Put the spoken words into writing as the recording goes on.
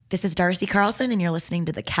This is DARCI CARLSON, and you're listening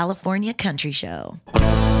to the California Country Show.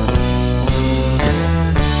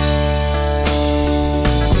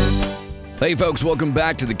 Hey folks, welcome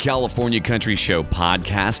back to the California Country Show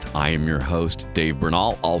podcast. I am your host, Dave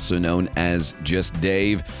Bernal, also known as Just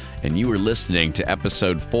Dave, and you are listening to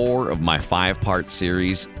episode 4 of my 5-part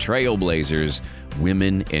series, Trailblazers,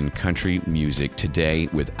 Women in Country Music, today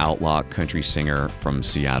with outlaw country singer from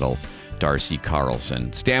Seattle, DARCI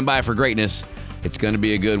CARLSON. Stand by for greatness. It's going to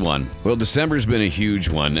be a good one. Well, December's been a huge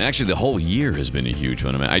one. Actually, the whole year has been a huge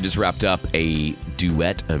one. I just wrapped up a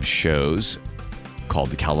duet of shows called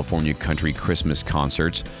the California Country Christmas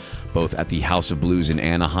Concerts, both at the House of Blues in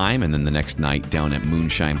Anaheim and then the next night down at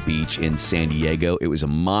Moonshine Beach in San Diego. It was a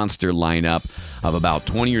monster lineup of about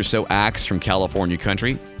 20 or so acts from California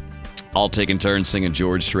country, all taking turns singing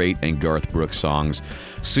George Strait and Garth Brooks songs.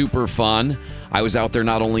 Super fun. I was out there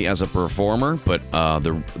not only as a performer, but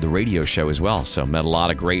the radio show as well. So met a lot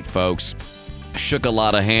of great folks, shook a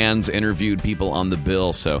lot of hands, interviewed people on the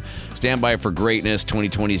bill. So stand by for greatness.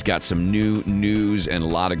 2020's got some new news and a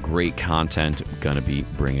lot of great content. Gonna be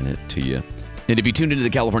bringing it to you. And if you tuned into the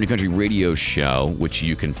California Country Radio Show, which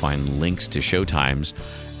you can find links to showtimes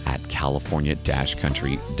at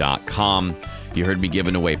california-country.com. You heard me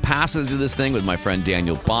giving away passes to this thing with my friend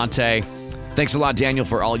Daniel Bonte. Thanks a lot, Daniel,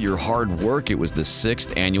 for all your hard work. It was the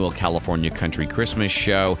 6th annual California Country Christmas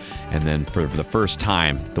Show, and then for the first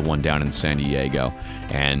time, the one down in San Diego.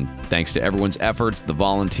 And thanks to everyone's efforts, the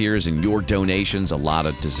volunteers, and your donations, a lot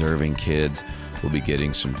of deserving kids will be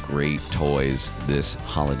getting some great toys this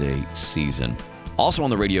holiday season. Also on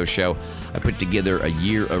the radio show, I put together a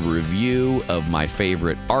year of review of my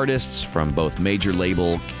favorite artists from both major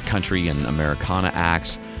label country and Americana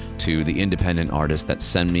acts to the independent artists that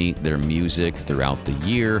send me their music throughout the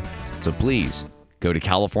year. So please go to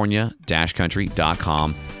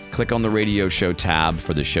california-country.com, click on the radio show tab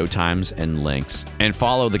for the show times and links, and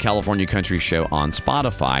follow the California Country Show on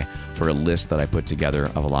Spotify for a list that I put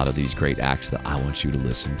together of a lot of these great acts that I want you to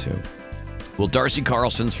listen to. Well, DARCI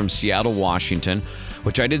CARLSON's from Seattle, Washington,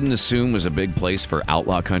 which I didn't assume was a big place for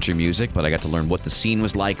outlaw country music, but I got to learn what the scene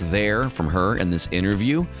was like there from her in this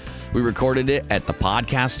interview. We recorded it at the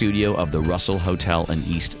podcast studio of the Russell Hotel in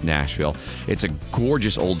East Nashville. It's a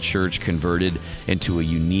gorgeous old church converted into a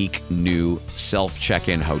unique new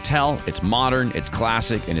self-check-in hotel. It's modern, it's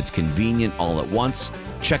classic, and it's convenient all at once.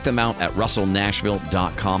 Check them out at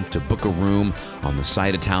russellnashville.com to book a room on the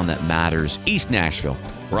side of town that matters, East Nashville,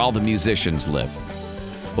 where all the musicians live.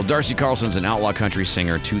 Well, DARCI CARLSON's an outlaw country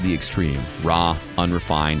singer to the extreme. Raw,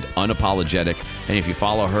 unrefined, unapologetic, and if you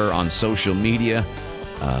follow her on social media,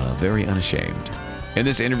 very unashamed. In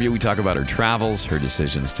this interview, we talk about her travels, her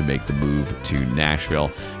decisions to make the move to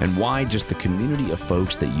Nashville, and why just the community of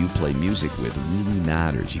folks that you play music with really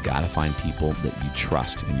matters. You got to find people that you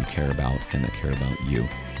trust and you care about and that care about you.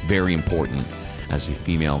 Very important as a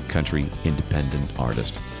female country independent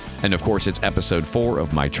artist. And of course, it's episode 4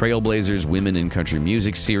 of my Trailblazers, Women in Country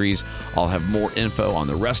Music series. I'll have more info on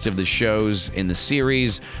the rest of the shows in the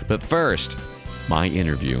series. But first, my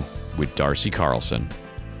interview with DARCI CARLSON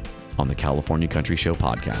on the California Country Show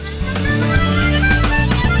podcast.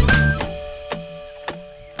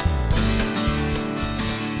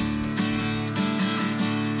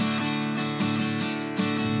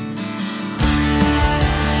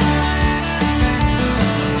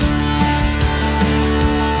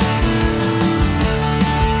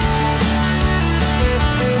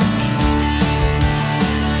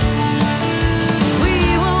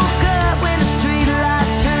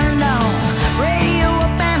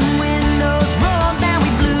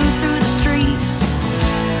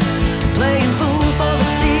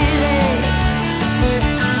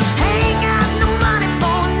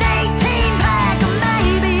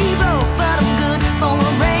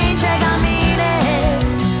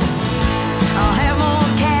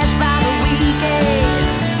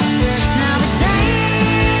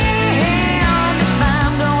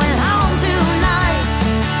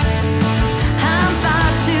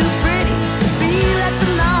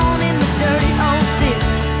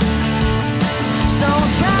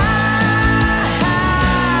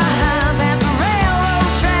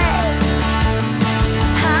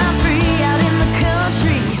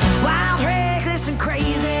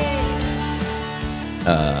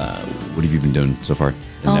 What have you been doing so far in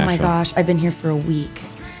Nashville? My gosh, I've been here for a week.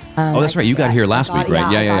 That's right. You got here last week,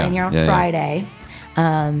 right? Yeah, I got in here on Friday.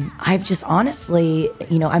 I've just honestly,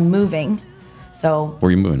 I'm moving. So where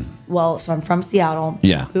are you moving? Well, so I'm from Seattle.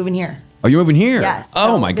 Yeah. Moving here. Oh, you're moving here? Yes.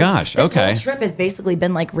 Oh, my gosh. This Okay. whole trip has basically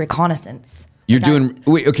been like reconnaissance. You're doing...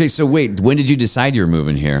 Wait, when did you decide you were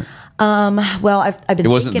moving here? Well, I've been. It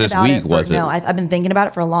wasn't thinking this about week, it for, was it? No, I've been thinking about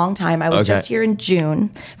it for a long time. I was just here in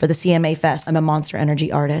June for the CMA Fest. I'm a Monster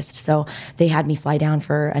Energy artist, so they had me fly down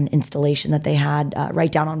for an installation that they had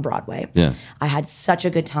right down on Broadway. Yeah, I had such a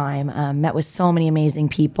good time. Met with so many amazing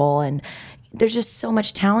people, and there's just so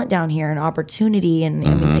much talent down here and opportunity, and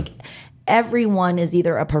I mean, like. Everyone is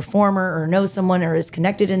either a performer or knows someone or is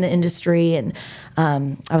connected in the industry. And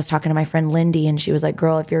I was talking to my friend Lindy, and she was like,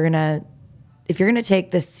 "Girl, if you're gonna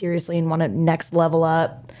take this seriously and want to next level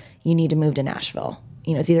up, you need to move to Nashville.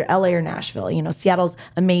 You know, it's either LA or Nashville. You know, Seattle's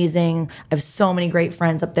amazing. I have so many great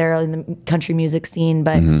friends up there in the country music scene,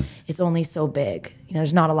 but it's only so big. You know,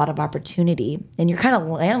 there's not a lot of opportunity, and you're kind of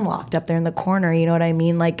landlocked up there in the corner. You know what I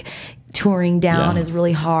mean? Like." Touring down is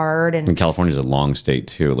really hard, and California's a long state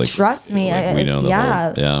too. Like, trust me, like we know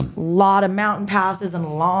a lot of mountain passes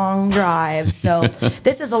and long drives. So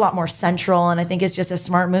this is a lot more central, and I think it's just a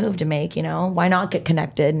smart move to make. You know, why not get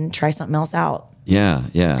connected and try something else out? Yeah.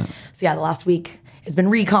 So the last week it's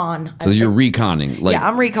been recon. So you're reconning, like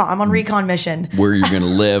I'm on recon mission. Where you're gonna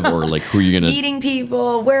live, or like who you're gonna meeting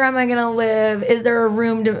people. Where am I gonna live? Is there a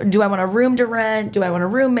room? Do I want a room to rent? Do I want a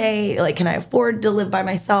roommate? Like, can I afford to live by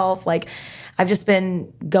myself? Like, I've just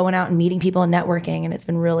been going out and meeting people and networking, and it's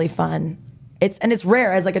been really fun. It's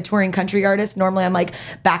rare as like a touring country artist. Normally I'm like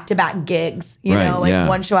back-to-back gigs, you know, like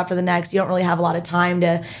one show after the next. You don't really have a lot of time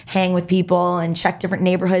to hang with people and check different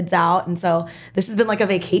neighborhoods out. And so this has been like a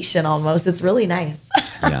vacation almost. It's really nice.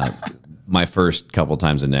 Yeah. My first couple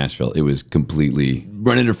times in Nashville, it was completely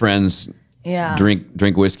run into friends,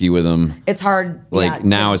 drink whiskey with them. It's hard. Like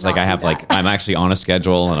now it's like I have like, I'm actually on a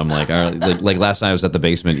schedule, and I'm like, all right, like last night I was at the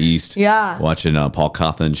Basement East watching Paul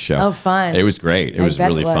Cawthon's show. Oh, fun. It was great. It was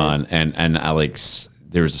really fun. And I like,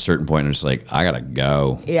 there was a certain point where it's like, I gotta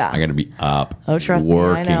go. Yeah. I gotta be up. Oh, trust me,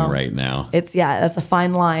 working I know. right now. It's that's a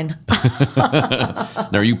fine line.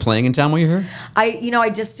 Now, are you playing in town while you're here? I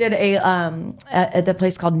just did a at the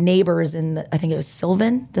place called Neighbors in I think it was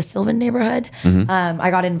the Sylvan neighborhood.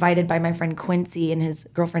 I got invited by my friend Quincy and his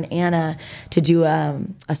girlfriend Anna to do a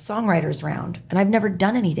songwriters round, and I've never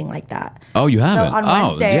done anything like that. Oh, you haven't? So on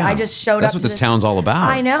Wednesday, I just showed up. That's what this town's all about.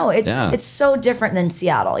 I know it's so different than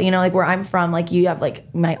Seattle. You know, like where I'm from, like you have like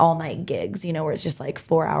my all night gigs. You know, where it's just like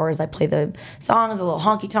 4 hours. I play the songs, a little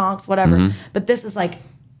honky tonks, whatever. But this is like.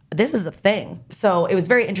 This is a thing. So it was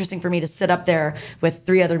very interesting for me to sit up there with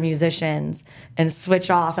 3 other musicians and switch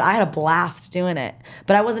off. And I had a blast doing it,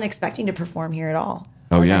 but I wasn't expecting to perform here at all.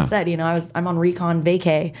 Like I said, you know, I'm on recon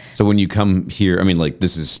vacay. So when you come here, I mean, like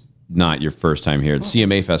this is not your first time here. The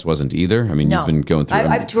CMA Fest wasn't either. I mean, you've been going through.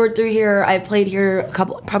 I've toured through here. I've played here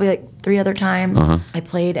probably like 3 other times. I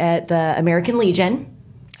played at the American Legion.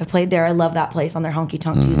 I've played there. I love that place on their Honky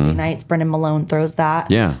Tonk Tuesday nights. Brendan Malone throws that.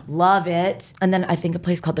 Yeah. Love it. And then I think a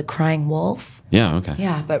place called the Crying Wolf. Yeah, okay.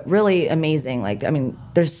 Yeah, but really amazing. Like, I mean,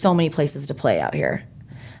 there's so many places to play out here.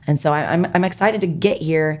 And so I'm excited to get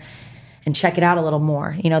here and check it out a little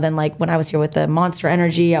more. You know, then like when I was here with the Monster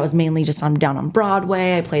Energy, I was mainly just down on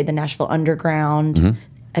Broadway. I played the Nashville Underground.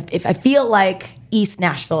 If I feel like East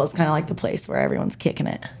Nashville is kind of like the place where everyone's kicking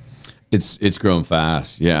it. It's grown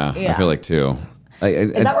fast. Yeah. I feel like too.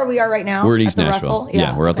 Is that where we are right now? We're in East Nashville. Russell?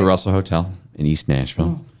 Yeah, we're at the Russell Hotel in East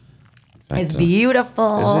Nashville. Fact, it's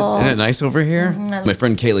beautiful. Isn't it nice over here? My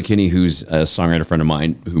friend Kayla Kinney, who's a songwriter friend of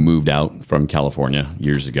mine who moved out from California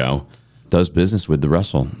years ago, does business with the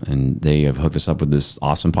Russell, and they have hooked us up with this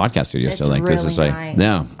awesome podcast studio. It's so like really this is like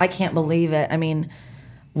nice. I can't believe it. I mean,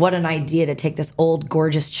 what an idea to take this old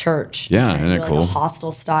gorgeous church. Yeah, and isn't it cool? Like a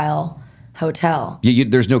hostel style hotel.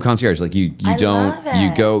 There's no concierge. Like you don't.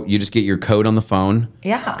 You go. You just get your code on the phone.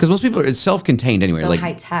 Yeah. Because most people it's self-contained anyway. So like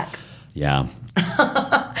high tech. Yeah.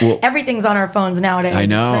 Well, everything's on our phones nowadays. I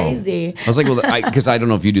know. It's crazy. I was like, well, because I don't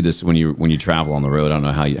know if you do this when you travel on the road. I don't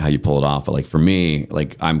know how you pull it off. But like for me,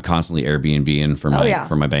 like I'm constantly Airbnb-ing for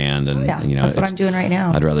my band, and you know that's what I'm doing right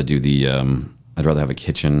now. I'd rather do I'd rather have a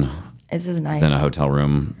kitchen. This is nice. Than a hotel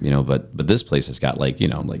room, you know. But this place has got like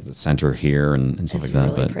like the center here and stuff like that.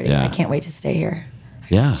 Really but pretty. yeah, I can't wait to stay here.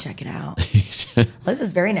 Check it out. Well, this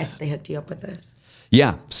is very nice that they hooked you up with this.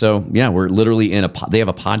 Yeah. So yeah, we're literally they have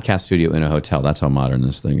a podcast studio in a hotel. That's how modern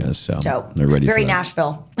this thing is. So they're ready. Very for that.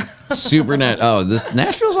 Nashville. Super net. Oh,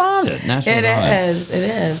 Nashville's on it. Nashville's on it. It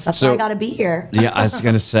is. That's why I got to be here. Yeah, I was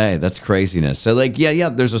gonna say that's craziness. So like, yeah.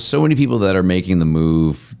 There's so many people that are making the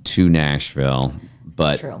move to Nashville,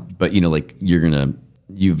 but True. But like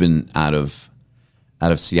you've been out of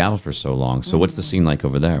out of Seattle for so long. So what's the scene like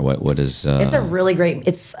over there? What is? It's a really great.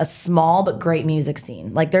 It's a small but great music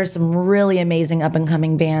scene. Like there's some really amazing up and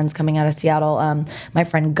coming bands coming out of Seattle. My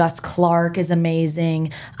friend Gus Clark is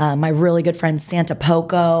amazing. My really good friend Santa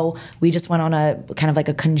Poco. We just went on a kind of like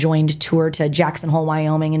a conjoined tour to Jackson Hole,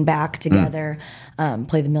 Wyoming, and back together.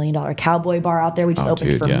 Played the $1 Million Cowboy Bar out there. We just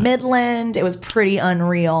opened for Midland. It was pretty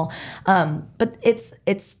unreal. But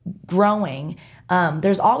it's growing.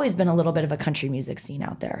 There's always been a little bit of a country music scene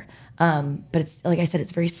out there. But it's, like I said,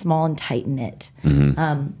 it's very small and tight-knit.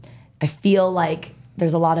 I feel like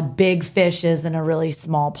there's a lot of big fishes in a really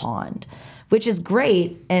small pond, which is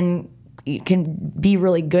great and it can be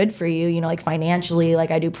really good for you, like financially.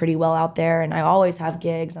 Like I do pretty well out there and I always have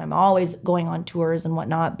gigs and I'm always going on tours and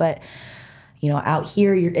whatnot. But, out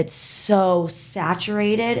here, it's so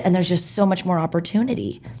saturated and there's just so much more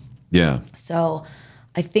opportunity. Yeah. So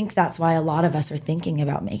I think that's why a lot of us are thinking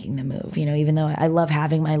about making the move. Even though I love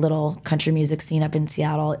having my little country music scene up in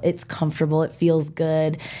Seattle, it's comfortable, it feels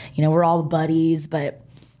good. We're all buddies, but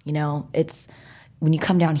it's when you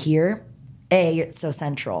come down here, it's so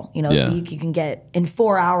central. You can get in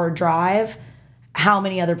 4-hour drive. How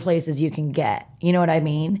many other places you can get? You know what I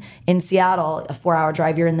mean? In Seattle, a 4-hour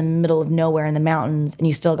drive, you're in the middle of nowhere in the mountains, and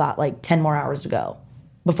you still got like 10 more hours to go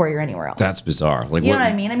before you're anywhere else. That's bizarre. Like, you know what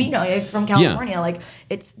I mean? I mean, from California, like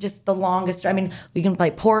it's just the longest. I mean, we can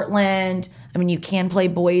play Portland. I mean, you can play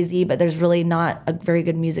Boise, but there's really not a very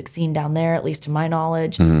good music scene down there, at least to my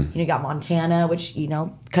knowledge. You got Montana, which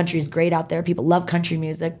country's great out there. People love country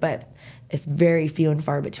music, but it's very few and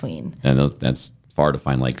far between. And that's far to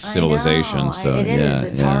find like civilization. So it is.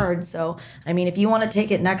 It's hard. So I mean, if you want to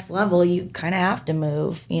take it next level, you kind of have to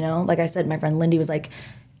move. Like I said, my friend Lindy was like,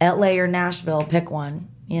 L.A. or Nashville, pick one.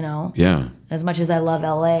 Yeah. As much as I love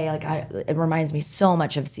L.A., it reminds me so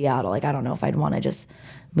much of Seattle. Like I don't know if I'd want to just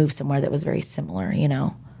move somewhere that was very similar.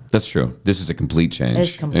 That's true. This is a complete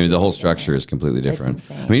change. The whole structure is completely different. It's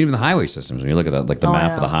insane. I mean, even the highway systems. When you look at that, like the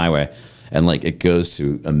map of the highway, and like it goes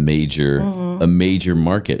to a major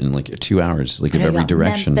market in like 2 hours, like of every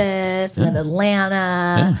direction. Memphis and then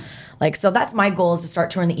Atlanta. Yeah. So that's my goal, is to start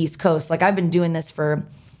touring the East Coast. Like I've been doing this for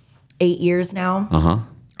 8 years now.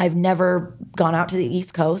 I've never gone out to the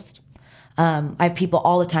East Coast. I have people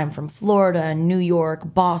all the time from Florida, New York,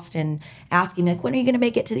 Boston, asking me, like, when are you going to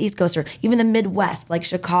make it to the East Coast? Or even the Midwest, like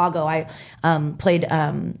Chicago. I played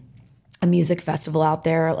a music festival out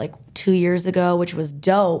there like 2 years ago, which was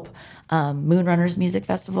dope. Moonrunners Music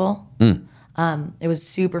Festival. It was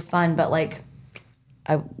super fun, but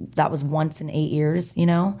that was once in 8 years,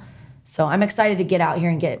 So I'm excited to get out here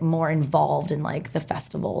and get more involved in like the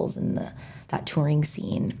festivals and that touring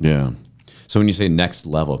scene. Yeah. So when you say next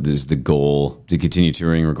level, is the goal to continue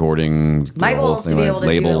touring, recording? My goal is to be able to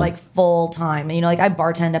do it like full time. I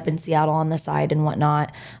bartend up in Seattle on the side and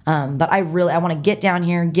whatnot. But I want to get down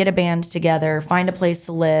here, get a band together, find a place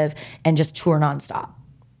to live, and just tour nonstop.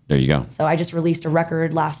 There you go. So I just released a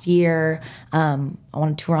record last year. I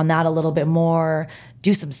want to tour on that a little bit more,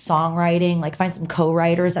 do some songwriting, like find some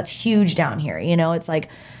co-writers. That's huge down here. It's like,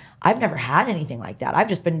 I've never had anything like that. I've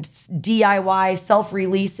just been DIY,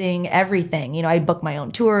 self-releasing, everything. I book my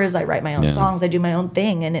own tours, I write my own songs, I do my own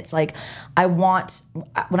thing. And it's like,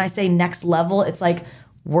 when I say next level, it's like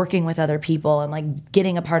working with other people and like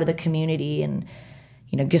getting a part of the community and,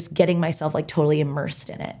 just getting myself like totally immersed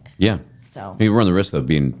in it. Yeah. So you run the risk of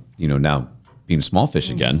being, now being a small fish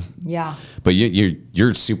again. Yeah. But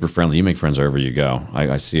you're super friendly. You make friends wherever you go.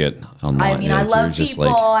 I see it online. I mean, I love people.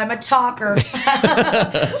 I'm a talker.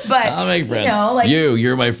 But I'll make friends.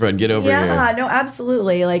 You're my friend. Get over here. Yeah, no,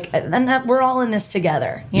 absolutely. And that we're all in this think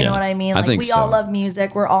You know what I mean? I think we all love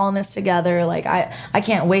music. We're all in this together. I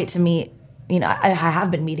can't wait to meet. I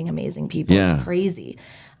have been meeting amazing people. Yeah. It's crazy.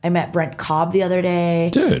 I met Brent Cobb the other day.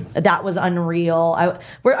 Dude. That was unreal.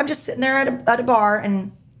 I'm just sitting there at a bar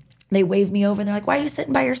and they wave me over and they're like, why are you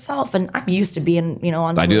sitting by yourself? And I'm used to being,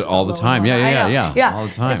 on I do it all the time. Yeah. All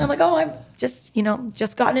the time. So I'm like, I'm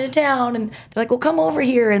just gotten into town. And they're like, well, come over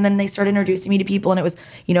here. And then they started introducing me to people. And it was,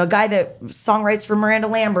 a guy that songwrites for Miranda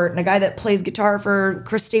Lambert and a guy that plays guitar for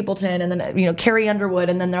Chris Stapleton and then, Carrie Underwood.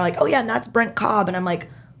 And then they're like, oh yeah, and that's Brent Cobb. And I'm like,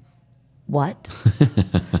 what?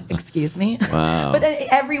 Excuse me? Wow. But then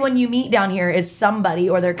everyone you meet down here is somebody,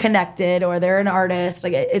 or they're connected, or they're an artist.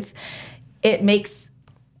 It makes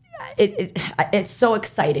it's so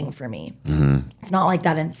exciting for me. It's not like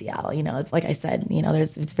that in Seattle. It's like I said,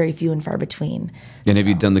 it's very few and far between. And have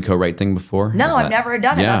you done the co-write thing before? No, I've never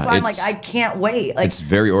done it. That's why I'm like, I can't wait. It's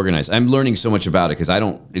very organized. I'm learning so much about it because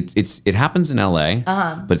it happens in LA,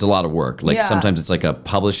 but it's a lot of work. Sometimes it's like a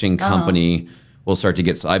publishing company we'll start to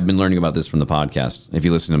get. So I've been learning about this from the podcast. If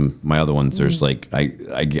you listen to my other ones, there's like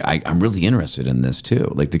I'm really interested in this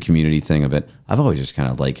too, like the community thing of it. I've always just kind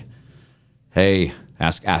of like, hey,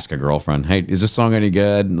 ask a girlfriend, hey, is this song any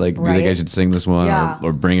good? Like, do you think I should sing this one,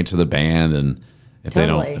 or bring it to the band? And if they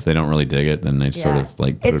don't really dig it, then they sort of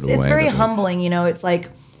like put it away. It's very humbling, It's like,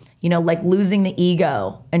 like losing the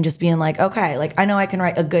ego and just being like, okay, like I know I can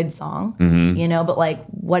write a good song, but like,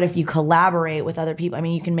 what if you collaborate with other people? I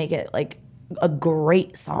mean, you can make it like a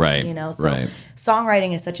great song, So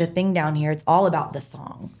songwriting is such a thing down here. It's all about the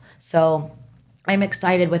song. So I'm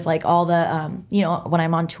excited with like all the, when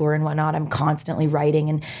I'm on tour and whatnot, I'm constantly writing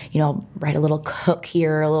and, write a little hook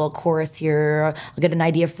here, a little chorus here. I'll get an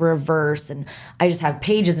idea for a verse. And I just have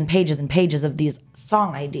pages and pages and pages of these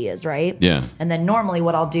song ideas, right? Yeah. And then normally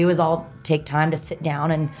what I'll do is I'll take time to sit down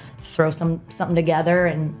and throw something together.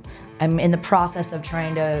 And I'm in the process of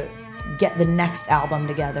trying to get the next album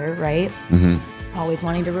together, right? Mm-hmm. Always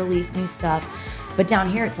wanting to release new stuff. But down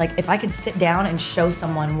here, it's like if I could sit down and show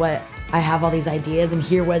someone what I have all these ideas and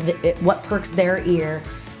hear what perks their ear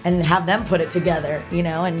and have them put it together,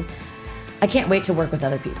 and I can't wait to work with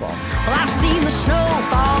other people. Well, I've seen the snow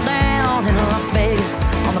fall down in Las Vegas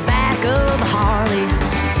on the back of the Harley.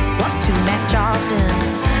 Up to Matt Charleston.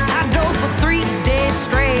 I drove for 3 days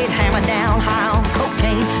straight, hammered down high on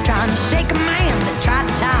cocaine, trying to shake a man that tried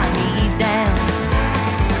to tie me down.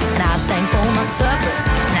 And I sang for my supper.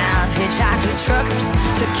 Now I've hitchhiked with truckers,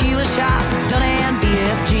 tequila shots, Dun and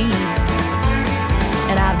BFG.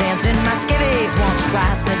 And I've danced in my skivvies once or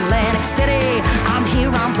twice in Atlantic City. I'm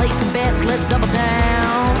here, I'm placing bets, let's double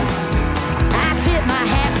down. I tip my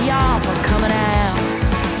hat to y'all for coming out.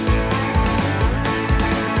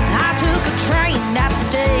 I took a train out of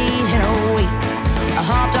state in a week. I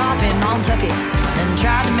hopped off in Nantucket and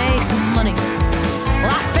tried to make some money.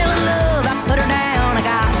 Well, I fell in love, I put her down. I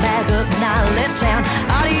got back up and I left town.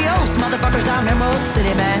 Adios, motherfuckers, I'm Emerald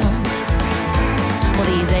City bound.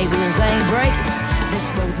 Well, these ankles ain't breaking. This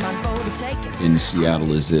road's mine for the taking. In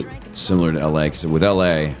Seattle, is it similar to LA? Because with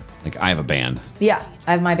LA, like I have a band. Yeah,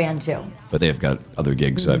 I have my band too. But they've got other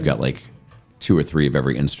gigs, so I've got like 2 or 3 of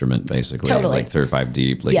every instrument, basically. Totally. Like 35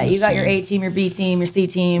 deep. Like you got your A team, your B team, your C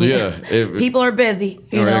team. Yeah. People are busy.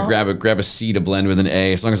 You know? Grab a C to blend with an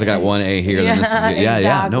A. As long as I got one A here, then this is it. Yeah,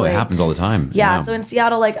 exactly. No, it happens all the time. Yeah, so in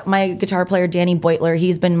Seattle, like my guitar player, Danny Beutler,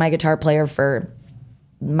 he's been my guitar player for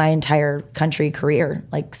my entire country career,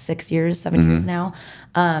 like 6 years, 7 years now.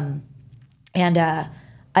 I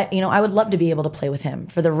would love to be able to play with him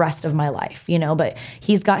for the rest of my life, but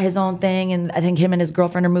he's got his own thing, and I think him and his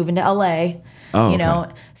girlfriend are moving to LA. Oh,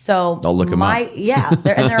 okay. So I'll look him up. Yeah,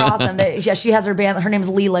 they're awesome. She has her band. Her name's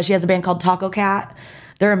Leela. She has a band called Taco Cat.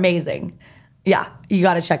 They're amazing. Yeah, you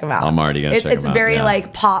got to check them out. I'm already gonna check them out. It's very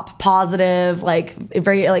like pop positive, like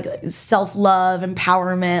very like self-love,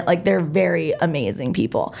 empowerment. Like they're very amazing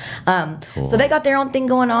people. Cool. So they got their own thing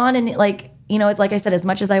going on, and like. It's like I said, as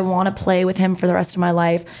much as I want to play with him for the rest of my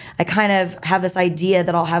life, I kind of have this idea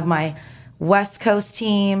that I'll have my West Coast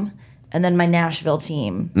team and then my Nashville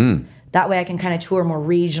team. That way I can kind of tour more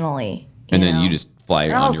regionally. And then you just fly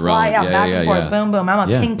on your own. Fly out back and forth, boom, boom. I'm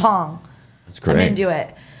a ping pong. That's great. I'm into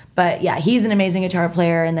it. But yeah, he's an amazing guitar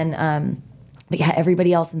player. And then,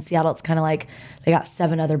 everybody else in Seattle, it's kind of like they got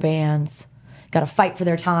 7 other bands. Got to fight for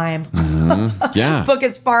their time. Yeah. Book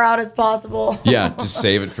as far out as possible. Yeah, just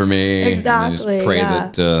save it for me. Exactly. And just pray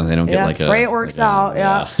that they don't get like a... Pray it works out,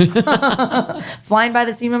 yeah. Flying by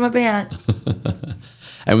the seam of my pants.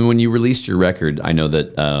 I mean, when you released your record, I know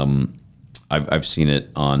that I've seen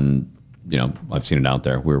it on, I've seen it out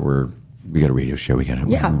there where we got a radio show,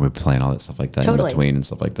 we're playing all that stuff like that in between and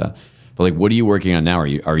stuff like that. But like, what are you working on now?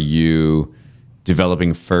 Are you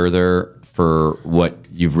developing further for what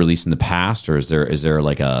you've released in the past, or is there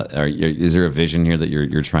like is there a vision here that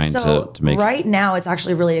you're trying to make? Right now, it's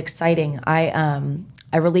actually really exciting. I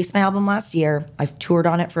released my album last year. I've toured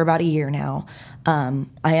on it for about a year now. I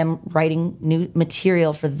am writing new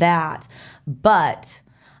material for that, but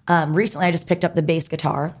recently I just picked up the bass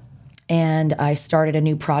guitar, and I started a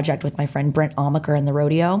new project with my friend Brent Amaker in the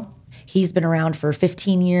rodeo. He's been around for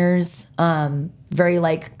 15 years. Very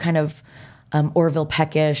like kind of. Orville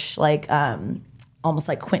Peckish, like almost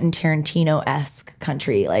like Quentin Tarantino-esque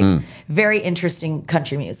country, like very interesting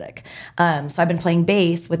country music. So I've been playing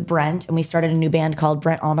bass with Brent, and we started a new band called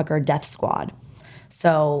Brent Amaker Death Squad.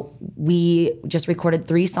 So we just recorded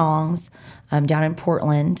 3 songs down in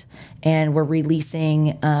Portland, and we're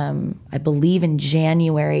releasing, I believe in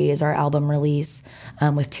January is our album release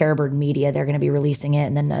with Terrorbird Media. They're going to be releasing it,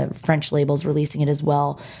 and then the French label's releasing it as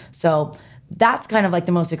well. So that's kind of like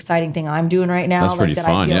the most exciting thing I'm doing right now. That's pretty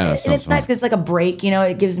fun. Yeah, and it's nice because it's like a break.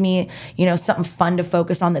 It gives me something fun to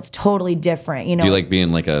focus on that's totally different. Do you like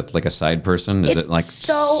being like a side person? Is it's it like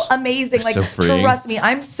so amazing? Like so freeing? Trust me,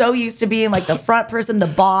 I'm so used to being like the front person, the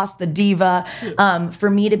boss, the diva. For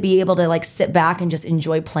me to be able to like sit back and just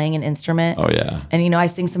enjoy playing an instrument. Oh yeah. And I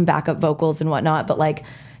sing some backup vocals and whatnot, but like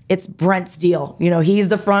it's Brent's deal. He's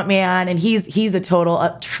the front man, and he's a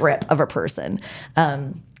total trip of a person.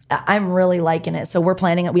 I'm really liking it. So we're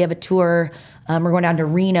planning it. We have a tour. We're going down to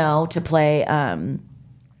Reno to play.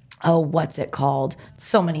 What's it called?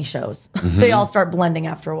 So many shows. They all start blending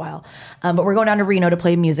after a while. But we're going down to Reno to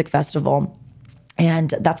play a music festival. And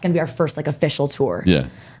that's going to be our first like official tour. Yeah.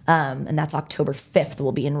 And that's October 5th.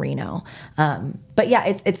 We'll be in Reno. But yeah,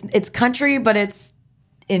 it's country, but it's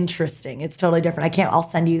interesting. It's totally different. I'll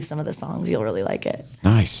send you some of the songs. You'll really like it.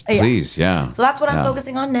 Nice. Please. Yeah. So that's what I'm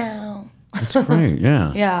focusing on now. That's great.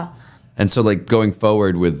 Yeah. Yeah. And so, like, going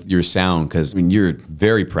forward with your sound, because you're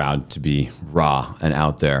very proud to be raw and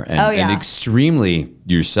out there, and extremely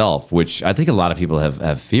yourself, which I think a lot of people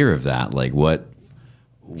have fear of that. Like, what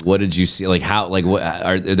did you see? Like, how? Like, what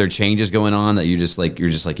are there changes going on that you're just like,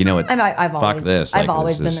 what? I've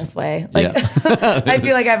always been this way. Like, I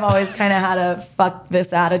feel like I've always kind of had a fuck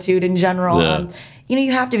this attitude in general. Yeah.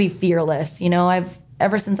 You have to be fearless.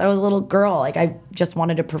 Ever since I was a little girl, like I just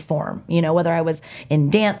wanted to perform, whether I was in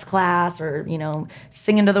dance class or,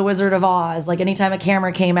 singing to the Wizard of Oz. Like anytime a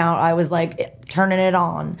camera came out, I was like turning it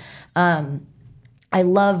on. I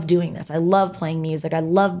love doing this. I love playing music. I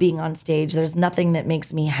love being on stage. There's nothing that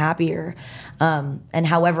makes me happier. And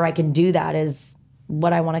however I can do that is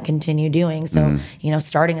what I want to continue doing. So,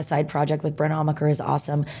 starting a side project with Brent Amaker is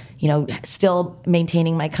awesome. Still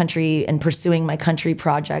maintaining my country and pursuing my country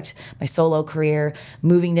project, my solo career,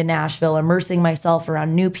 moving to Nashville, immersing myself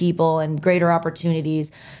around new people and greater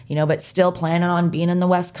opportunities, but still planning on being in the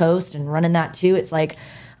West Coast and running that too. It's like,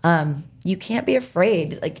 you can't be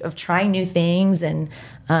afraid of trying new things and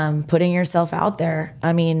putting yourself out there.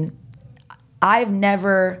 I mean, I've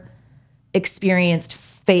never experienced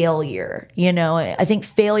failure. I think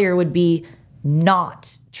failure would be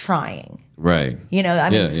not trying. Right.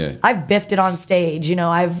 I've biffed it on stage.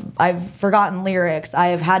 I've forgotten lyrics.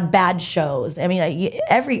 I've had bad shows. I mean,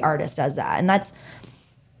 every artist does that, and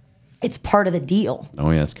it's part of the deal.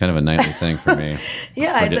 Oh yeah, it's kind of a nightly thing for me.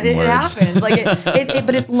 Yeah, it happens. Like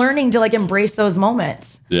but it's learning to like embrace those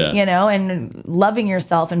moments. Yeah. And loving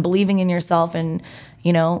yourself and believing in yourself, and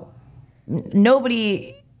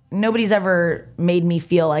nobody's ever made me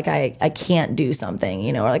feel like I can't do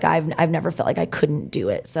something, or like I've never felt like I couldn't do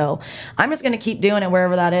it. So I'm just going to keep doing it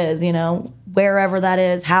wherever that is, wherever that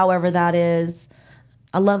is, however that is.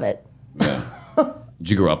 I love it. Yeah. Did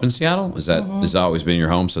you grow up in Seattle? Has that always been your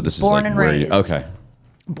home? So this is Born like and where raised. Okay.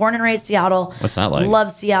 Born and raised Seattle. What's that like?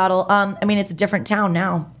 Love Seattle. I mean, it's a different town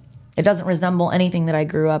now. It doesn't resemble anything that I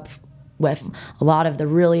grew up with. A lot of the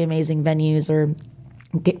really amazing venues are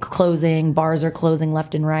closing, bars are closing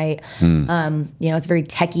left and right. It's very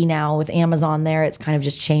techie now with Amazon there. It's kind of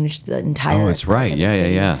just changed the entire. Oh, it's right.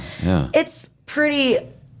 Yeah. It's pretty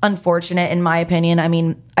unfortunate in my opinion. I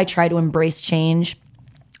mean, I try to embrace change.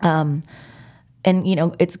 And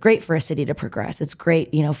it's great for a city to progress. It's great,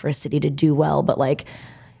 for a city to do well, but like,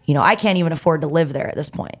 I can't even afford to live there at this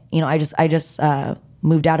point. I just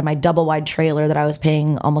moved out of my double wide trailer that I was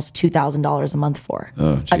paying almost $2,000 a month for.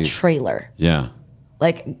 Oh, a trailer. Yeah.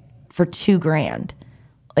 Like for $2,000.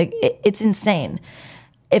 Like it's insane.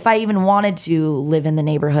 If I even wanted to live in the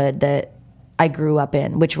neighborhood that I grew up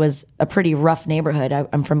in, which was a pretty rough neighborhood.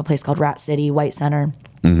 I'm from a place called Rat City, White Center.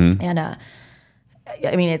 And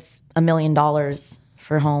I mean, it's $1 million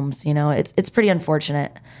for homes, it's pretty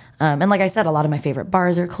unfortunate. And like I said, a lot of my favorite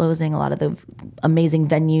bars are closing. A lot of the amazing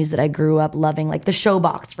venues that I grew up loving, like the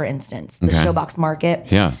Showbox, for instance, the Showbox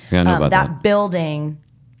Market. Yeah, I know about that. Building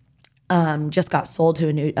just got sold to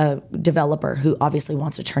a new developer who obviously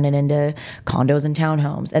wants to turn it into condos and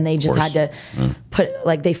townhomes. And they just had to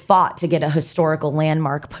they fought to get a historical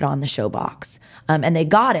landmark put on the Showbox. And they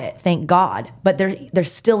got it, thank God. But they're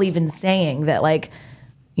still even saying that,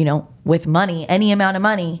 with money, any amount of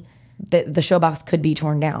money, the Showbox could be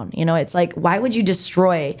torn down. It's like, why would you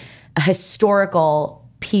destroy a historical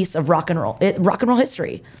piece of rock and roll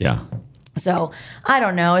history? Yeah. So I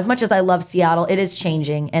don't know. As much as I love Seattle, it is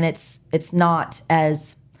changing, and it's not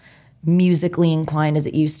as musically inclined as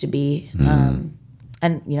it used to be. And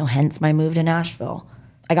hence my move to Nashville.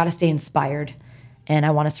 I got to stay inspired, and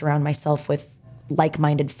I want to surround myself with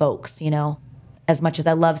like-minded folks. As much as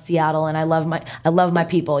I love Seattle and I love my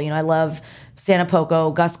people. I love Santa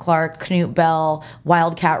Poco, Gus Clark, Knute Bell,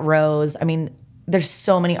 Wildcat Rose. I mean, there's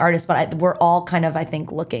so many artists, but we're all kind of, I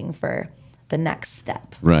think, looking for the next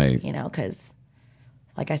step. Right. You know, because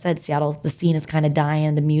like I said, Seattle, the scene is kind of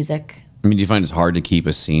dying, the music. I mean, do you find it's hard to keep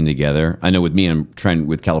a scene together? I know with me, I'm trying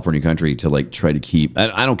with California country to like try to keep,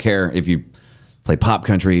 I don't care if you play pop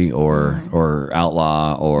country or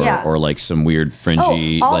outlaw or like some weird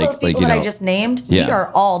fringy, all like those people you know, that I just named, Yeah. we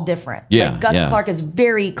are all different. Yeah, Like Gus yeah. Clark is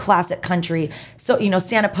very classic country. So, you know,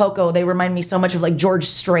 Santa Poco, they remind me so much of like George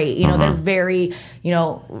Strait. You know, they're very, you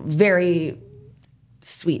know, very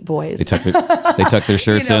sweet boys. they tuck their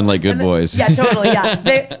shirts You know, in like good and then- boys. Yeah, totally. Yeah,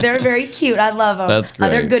 they're very cute. I love them. That's great.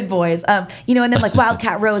 They're good boys. You know, and then like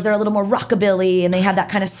Wildcat Rose, they're a little more rockabilly, and they have that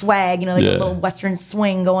kind of swag. You know, like Yeah. a little Western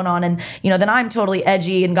swing going on. And you know, then I'm totally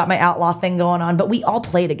edgy and got my outlaw thing going on. But we all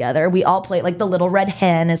play together. We all play like the Little Red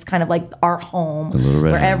Hen is kind of like our home, Little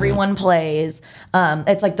Red where Hen, everyone plays.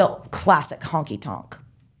 It's like the classic honky tonk.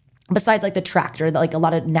 Besides like the Tractor, like a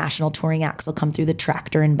lot of national touring acts will come through the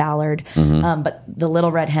Tractor in Ballard. But the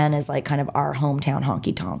Little Red Hen is like kind of our hometown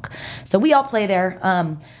honky tonk. So we all play there.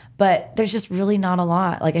 But there's just really not a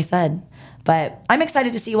lot, like I said. But I'm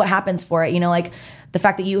excited to see what happens for it. You know, like the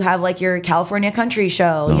fact that you have like your California country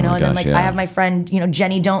show, you know, my and then gosh, like yeah. I have my friend, you know,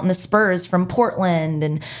 Jenny Don't and the Spurs from Portland.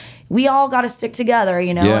 And we all got to stick together,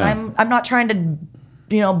 you know. Yeah. And I'm not trying to,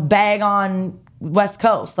 you know, bag on West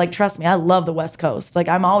Coast. Like, trust me, I love the West Coast. Like,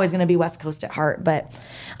 I'm always going to be West Coast at heart, but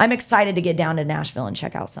I'm excited to get down to Nashville and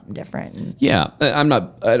check out something different. And Yeah, I'm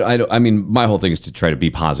not. I mean, my whole thing is to try to be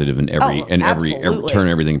positive in every absolutely. turn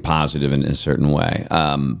everything positive in a certain way.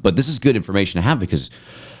 But this is good information to have because,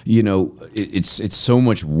 you know, it's so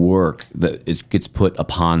much work that it gets put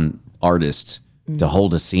upon artists to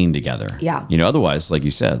hold a scene together. Yeah. You know, otherwise, like you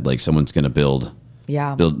said, like someone's going to build.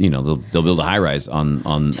 yeah. You know, they'll build a high rise on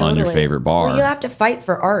your Totally. favorite bar. Well, you have to fight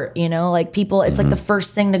for art, you know, like people, it's like the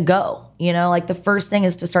first thing to go, you know, like the first thing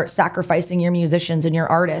is to start sacrificing your musicians and your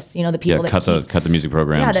artists, you know, the people that cut the music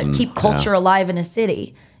programs. that keep culture alive in a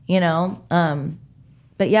city, you know.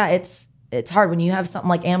 But yeah, it's hard when you have something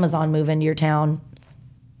like Amazon move into your town.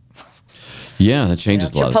 Yeah, that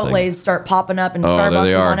changes a lot of things. Chipotle's start popping up and there Starbucks they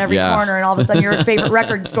is are. on every Yeah. corner, and all of a sudden your favorite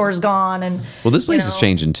record store's gone. And Well, this place is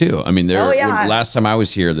changing too. I mean, last time I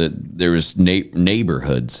was here, that there was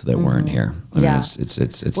neighborhoods that weren't here. I mean, Yeah.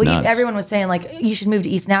 it's well, nuts. everyone was saying like you should move to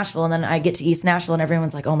East Nashville, and then I get to East Nashville, and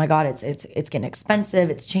everyone's like, "Oh my God, it's getting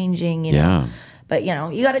expensive. It's changing." You know? Yeah. But you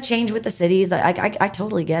know, you got to change with the cities. I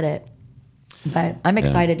totally get it. But I'm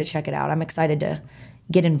excited to check it out. I'm excited to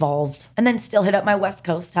get involved, and then still hit up my West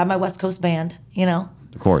Coast, have my West Coast band. You know.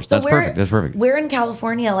 Of course, So that's perfect. That's perfect. We're in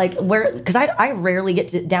California, like because I rarely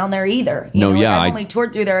get down there either. You know, yeah, I've I- only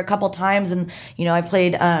toured through there a couple times, and you know, I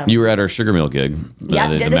played. You were at our Sugar Mill gig.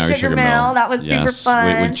 Did the Maui Sugar Mill. That was super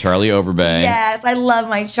fun. With Charlie Overbay. Yes, I love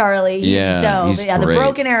my Charlie. He's Yeah, dope. he's The great.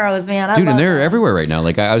 Broken Arrows, man. I Dude, love and they're them. everywhere right now.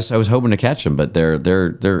 Like I was hoping to catch them, but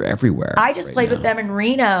they're everywhere. I just right played now. with them in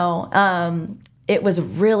Reno. It was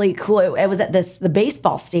really cool. It was at the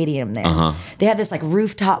baseball stadium there. Uh-huh. They have this like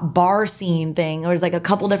rooftop bar scene thing. There was like a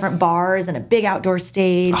couple different bars and a big outdoor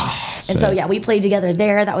stage. And so sick. yeah, we played together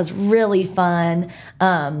there. That was really fun.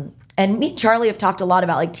 And me and Charlie have talked a lot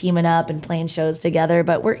about like teaming up and playing shows together,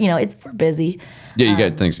 but we're busy. Yeah, you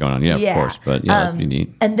got things going on. Yeah, of course. But yeah, that'd be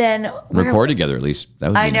neat. And then Record together at least. That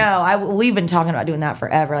would be I neat. know. We've been talking about doing that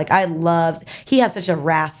forever. Like he has such a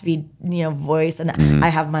raspy, voice, and I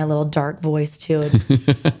have my little dark voice too.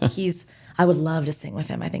 And I would love to sing with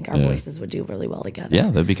him. I think our voices would do really well together. Yeah,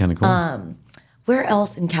 that'd be kind of cool. Where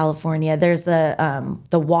else in California? There's the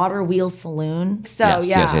Water Wheel Saloon. So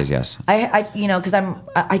Yes. I because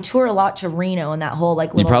I tour a lot to Reno and that whole like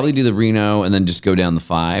You little. probably do the Reno and then just go down the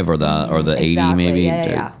 5 or the 80 Exactly. maybe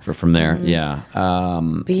Yeah. from there. Yeah.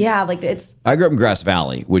 But yeah, like it's I grew up in Grass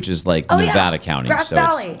Valley, which is like Nevada County. Grass so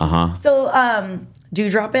Valley. So Do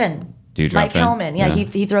Drop In. Do Drop Mike In. Hellman. Yeah,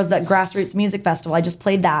 he throws that grassroots music festival. I just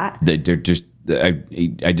played that. They're just.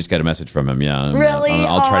 I just got a message from him. Yeah, Really?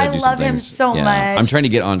 I'll try to do I some love him things. so Yeah. much. I'm trying to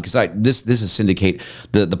get on because this is syndicate.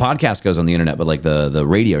 The podcast goes on the internet, but like the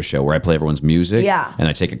radio show where I play everyone's music, Yeah. and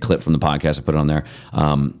I take a clip from the podcast and put it on there,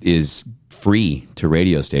 is free to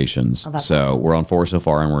radio stations. that's so we're on 4 so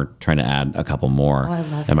far, and we're trying to add a couple more. I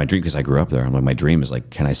love and my dream, because I grew up there, I'm like, my dream is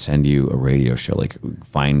like, can I send you a radio show? Like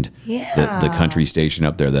find the country station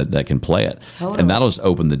up there that can play it, Totally. and that'll just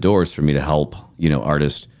open the doors for me to help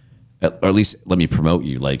artists. Or at least let me promote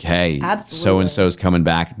you. Like, hey, Absolutely. so and so's coming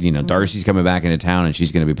back. Darcy's coming back into town, and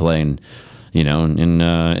she's going to be playing,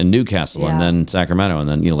 in Newcastle and Yeah. then Sacramento, and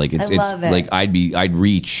then it's love it. like I'd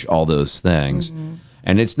reach all those things.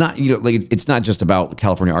 And it's not it's not just about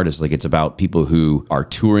California artists. Like it's about people who are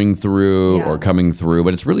touring through Yeah. or coming through.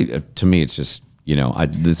 But it's really, to me, it's just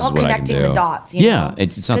this is all what I can do. connecting the dots.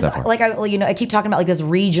 It's not that far. Like I keep talking about like this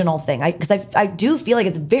regional thing because I do feel like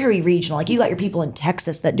it's very regional. Like you got your people in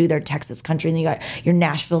Texas that do their Texas country, and then you got your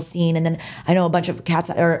Nashville scene, and then I know a bunch of cats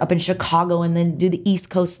that are up in Chicago and then do the East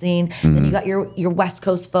Coast scene. And then you got your West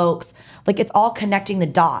Coast folks. Like it's all connecting the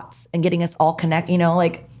dots and getting us all connect.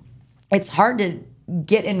 Like it's hard to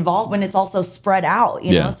get involved when it's also spread out.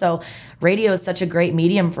 You know, so radio is such a great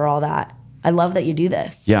medium for all that. I love that you do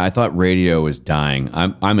this. Yeah, I thought radio was dying.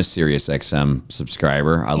 I'm a Sirius XM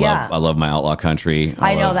subscriber. I love my Outlaw Country.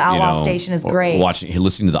 I know the Outlaw station is great.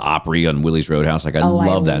 Listening to the Opry on Willie's Roadhouse, I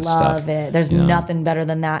love that stuff. I love it. There's nothing better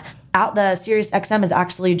than that. The Sirius XM is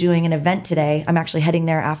actually doing an event today. I'm actually heading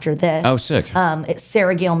there after this. Oh, sick. It's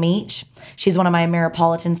Sarah Gale Meach. She's one of my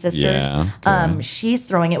Ameripolitan sisters. Yeah, she's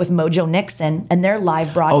throwing it with Mojo Nixon, and they're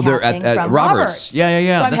live broadcasting they're at from Roberts.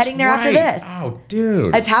 Yeah. So I'm heading there after this. Oh,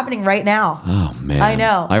 dude. It's happening right now. Oh, man. I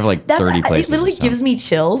know. I have like 30 places. It literally gives me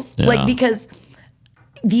chills. Yeah. Like, because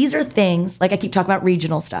these are things, like I keep talking about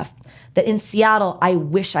regional stuff, that in Seattle, I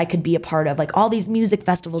wish I could be a part of, like all these music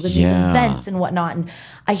festivals and these events and whatnot. And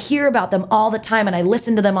I hear about them all the time, and I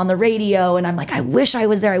listen to them on the radio, and I'm like, I wish I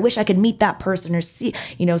was there. I wish I could meet that person or see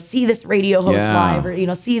this radio host live,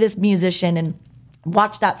 or, see this musician and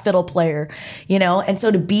watch that fiddle player, And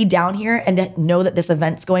so to be down here and to know that this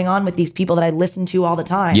event's going on with these people that I listen to all the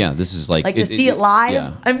time. Yeah, this is like to see it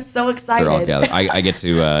live. I'm so excited. They're all gathered. I get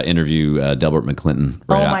to interview Delbert McClinton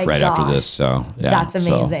right after this. So that's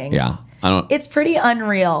amazing. It's pretty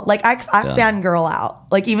unreal. Like I fangirl out.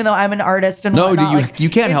 Like even though I'm an artist and whatnot,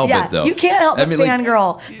 you can't help it though. You can't help but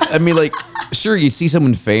fangirl. Sure, you see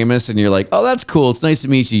someone famous and you're like, oh, that's cool. It's nice to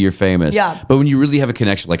meet you. You're famous. Yeah. But when you really have a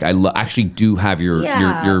connection, like I actually do have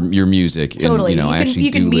your music. Totally. And, I actually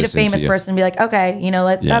you can meet a listen famous person and be like, okay,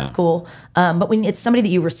 that's cool. But when it's somebody that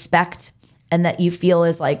you respect and that you feel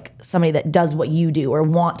is like somebody that does what you do or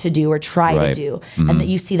want to do or try to do, and that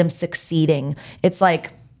you see them succeeding, it's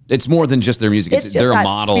like. It's more than just their music. It's just they're that a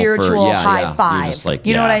model spiritual for high five. Just like,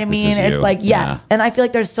 you know what I mean? It's like, yes. Yeah. And I feel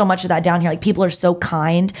like there's so much of that down here. Like people are so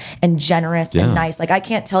kind and generous and nice. Like I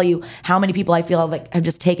can't tell you how many people I feel like have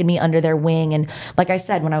just taken me under their wing. And like I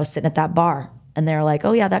said, when I was sitting at that bar and they're like,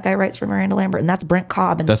 oh yeah, that guy writes for Miranda Lambert and that's Brent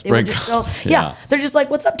Cobb. And that's Brent Cobb. Yeah. They're just like,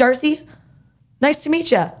 what's up, Darcy? Nice to meet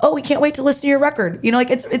you. Oh, we can't wait to listen to your record. Like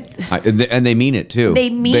and they mean it too.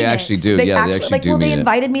 They actually do. They actually do. They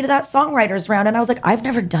invited me to that songwriters round, and I was like, I've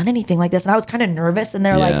never done anything like this, and I was kind of nervous. And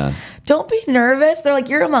they're like, don't be nervous. They're like,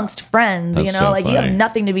 you're amongst friends. That's so you have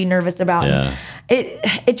nothing to be nervous about. Yeah.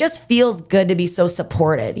 It just feels good to be so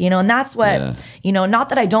supported, and that's what not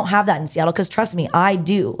that I don't have that in Seattle, because trust me, I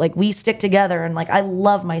do. Like we stick together, and like I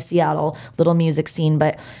love my Seattle little music scene,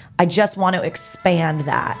 but I just want to expand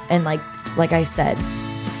that and like I said,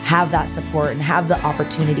 have that support and have the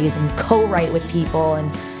opportunities and co-write with people,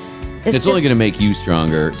 and it's only going to make you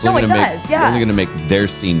stronger. It's only going to make their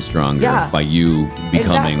scene stronger by you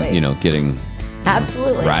becoming, getting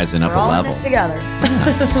absolutely rising up We're a all level. In this together. I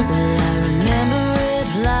remember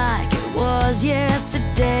it like it was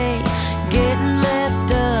yesterday, getting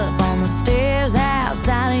messed up on the stairs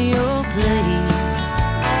outside of your place.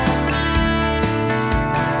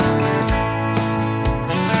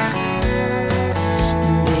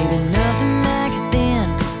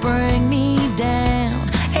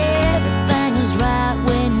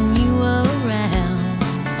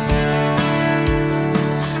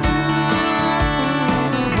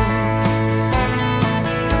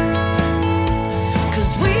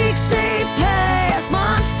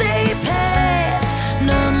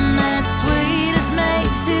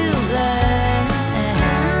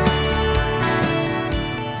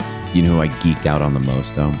 You know who I geeked out on the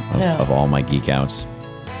most, though, of all my geek outs?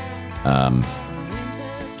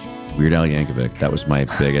 Weird Al Yankovic. That was my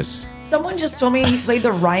biggest. Someone just told me he played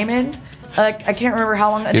the Ryman. I can't remember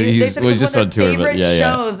how long. They said it was just one on of their tour, favorite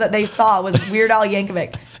shows that they saw was Weird Al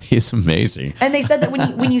Yankovic. He's amazing. And they said that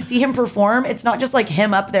when you see him perform, it's not just like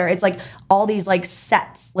him up there. It's like all these like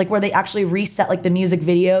sets, like where they actually reset like the music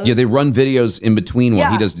videos. Yeah, they run videos in between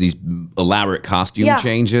while he does these elaborate costume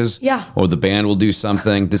changes. Yeah. Or the band will do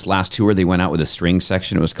something. This last tour, they went out with a string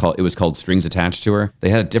section. It was called Strings Attached Tour. They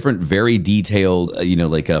had a different, very detailed,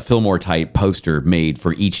 like a Fillmore type poster made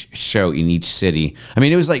for each show in each city. I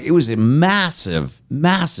mean, it was a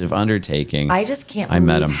massive undertaking. I just can't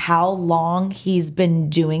believe how long he's been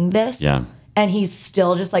doing this. Yeah. And he's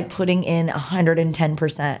still just like putting in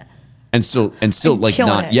 110%. And still like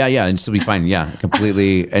not, it. and still be fine. Yeah,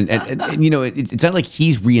 completely. And it's not like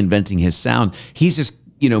he's reinventing his sound. He's just,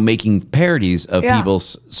 making parodies of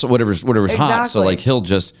people's, so whatever's hot. So like he'll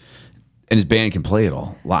just, And his band can play it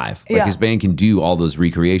all live. Like his band can do all those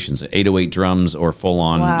recreations, 808 drums or full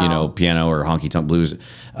on, piano or honky tonk blues,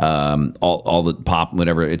 all the pop,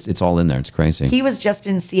 whatever. It's all in there. It's crazy. He was just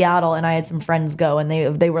in Seattle, and I had some friends go, and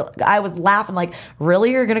they were. I was laughing like,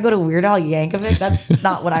 really, you're gonna go to Weird Al Yankovic? That's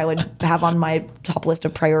not what I would have on my top list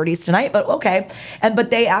of priorities tonight. But okay. But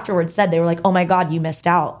they afterwards said, they were like, oh my God, you missed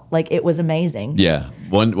out. Like, it was amazing. Yeah.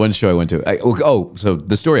 One show I went to. So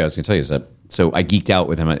the story I was gonna tell you is that. So I geeked out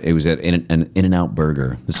with him. It was at an In-N-Out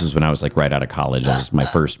Burger. This is when I was like right out of college. I was my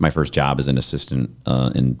first job as an assistant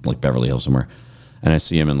in like Beverly Hills somewhere. And I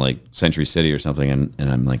see him in like Century City or something. And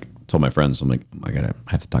I'm like, told my friends, I'm like, I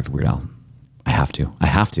have to talk to Weird Al. I have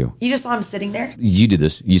to. You just saw him sitting there? You did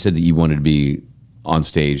this. You said that you wanted to be on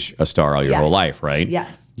stage a star all your whole life, right?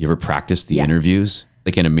 Yes. You ever practiced the interviews?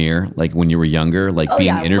 Like in a mirror? Like when you were younger? Like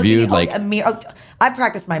being interviewed? A mirror. I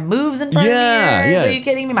practiced my moves in front of mirrors. Are you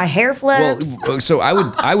kidding me? My hair flips. Well, so I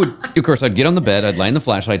would, of course, I'd get on the bed. I'd line the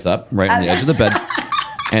flashlights up right on the edge of the bed,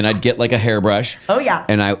 and I'd get like a hairbrush. Oh yeah.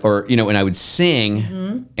 And I would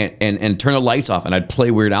sing and turn the lights off, and I'd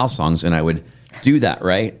play Weird Al songs, and I would do that,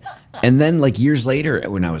 right? And then like years later,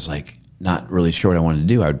 when I was like not really sure what I wanted to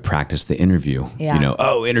do, I would practice the interview. Yeah.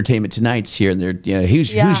 Entertainment Tonight's here, and they're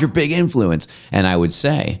who's your big influence? And I would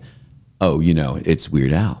say, it's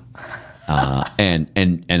Weird Al.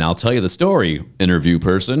 And I'll tell you the story, interview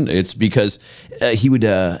person. It's because he would,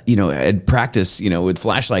 I'd practice, with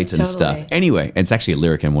flashlights and stuff. Anyway, it's actually a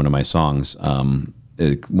lyric in one of my songs. One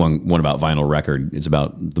about vinyl record. It's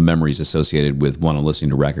about the memories associated with one of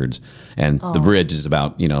listening to records, and the bridge is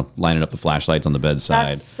about lining up the flashlights on the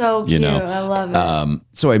bedside. That's so cute. I love it.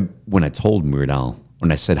 So when I told Weird Al,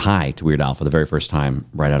 when I said hi to Weird Al for the very first time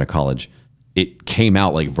right out of college, it came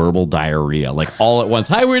out like verbal diarrhea, like all at once.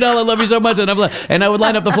 Hi, Weird Al, I love you so much, and I would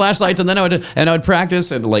line up the flashlights, and then I would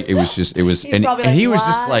practice, and like it was, and he was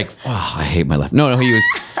just like, oh, I hate my life. No,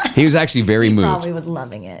 he was actually very moved. He probably was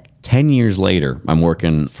loving it. 10 years later, I'm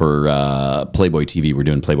working for Playboy TV. We're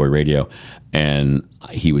doing Playboy Radio, and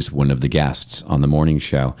he was one of the guests on the morning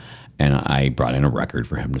show, and I brought in a record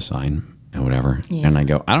for him to sign and whatever. Yeah. And I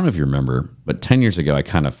go, I don't know if you remember, but 10 years ago, I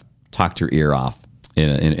kind of talked your ear off in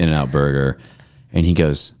In-N-Out Burger, and he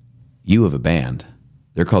goes, you have a band.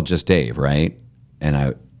 They're called Just Dave, right?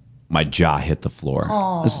 And my jaw hit the floor.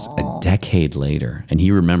 Aww. This is a decade later, and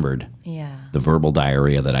he remembered the verbal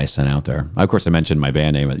diarrhea that I sent out there. Of course, I mentioned my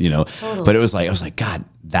band name, totally. But it was like, I was like, God,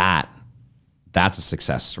 that's a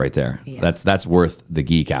success right there. Yeah. That's worth the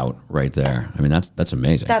geek out right there. I mean, that's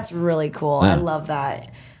amazing. That's really cool. Yeah. I love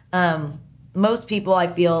that. Most people, I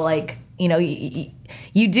feel like,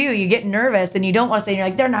 you get nervous and you don't want to say, you're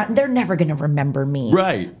like, they're never going to remember me.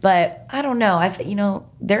 Right. But I don't know.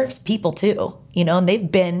 There's people too, and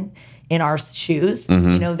they've been in our shoes.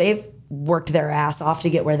 Mm-hmm. They've worked their ass off to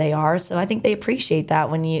get where they are. So I think they appreciate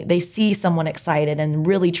that when they see someone excited and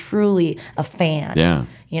really, truly a fan. Yeah.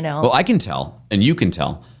 Well, I can tell, and you can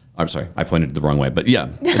tell. I'm sorry, I pointed the wrong way, but yeah,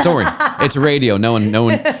 don't worry. It's radio. No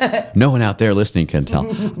one out there listening can tell.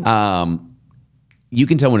 You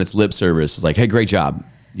can tell when it's lip service. It's like, hey, great job.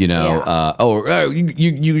 Your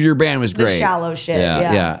band was great. The shallow shit.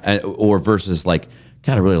 Yeah. Or versus like,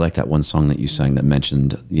 God, I really like that one song that you sang that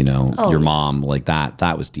mentioned, your mom. Like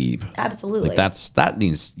that was deep. Absolutely. Like that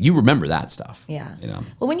means you remember that stuff. Yeah.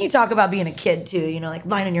 Well, when you talk about being a kid too, like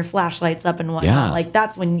lining your flashlights up and whatnot, like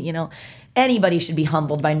that's when, anybody should be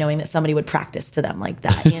humbled by knowing that somebody would practice to them like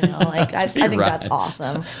that. Like I think that's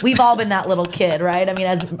awesome. We've all been that little kid, right? I mean,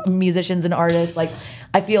 as musicians and artists, like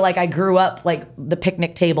I feel like I grew up like the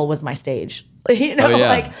picnic table was my stage, like,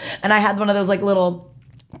 and I had one of those like little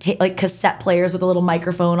like cassette players with a little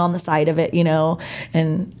microphone on the side of it,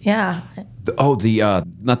 and yeah. Not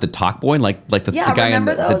the talk boy, like the guy in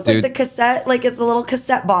remember those? The dude. Like the cassette, like it's a little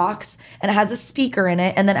cassette box, and it has a speaker in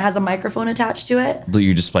it, and then it has a microphone attached to it.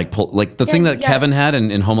 You just like pull, like the thing that Kevin had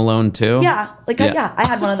in Home Alone too. Yeah, I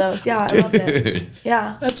had one of those. Yeah, I loved it.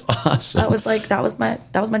 Yeah, that's awesome. That was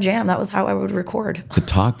my jam. That was how I would record. The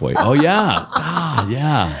talk boy. Oh yeah,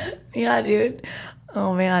 yeah. Yeah, dude.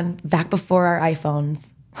 Oh man, back before our iPhones.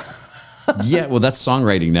 Yeah, well, that's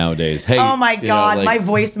songwriting nowadays. Hey, oh my God, my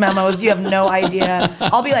voice memos, you have no idea.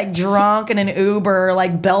 I'll be like drunk in an Uber,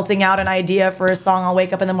 like belting out an idea for a song. I'll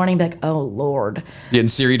wake up in the morning and be like, oh Lord. Yeah, and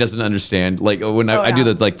Siri doesn't understand. Like when I do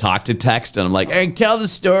the like talk to text, and I'm like, hey, tell the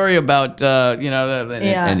story about,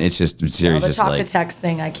 and it's just, Siri's just like. The talk to text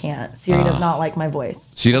thing, I can't. Siri does not like my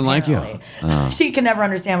voice. She doesn't like you. She can never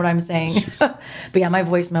understand what I'm saying. But yeah, my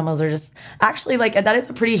voice memos are just, actually like, that is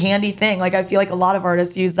a pretty handy thing. Like I feel like a lot of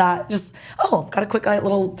artists use that. Just, got a quick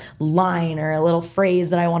little line or a little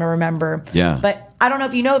phrase that I want to remember. Yeah. But I don't know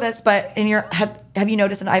if you know this, but have you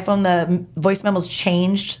noticed an iPhone, the voice memos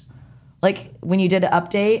changed? Like when you did an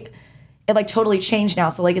update, it like totally changed now.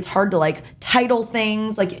 So like it's hard to like title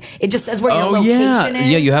things. Like it just says where your location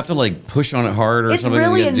is. Yeah, you have to like push on it hard or it's something. It's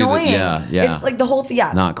really annoying. Yeah. It's like the whole thing.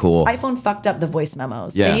 Yeah. Not cool. iPhone fucked up the voice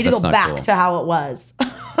memos. Yeah, they need to go back to how it was.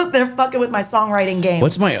 They're fucking with my songwriting game.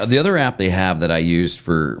 What's the other app they have that I used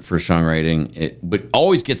for songwriting? But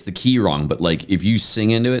always gets the key wrong. But like if you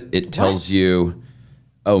sing into it, it tells you,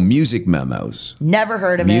 music memos. Never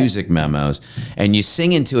heard of music memos, and you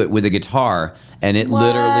sing into it with a guitar, and it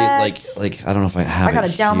literally like I don't know if I have. I gotta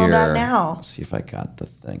download that now. Let's see if I got the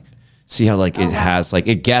thing. See how like it has like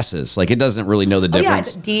it guesses like it doesn't really know the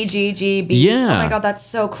difference. Yeah, it's D G G B. Yeah. Oh my god, that's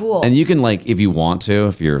so cool. And you can like if you want to,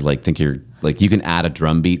 if you're like you can add a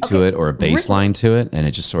drum beat to it or a bass line to it, and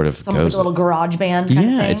it just sort of it's almost like a little garage band kind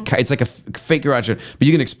of thing. It's like a fake garage band, but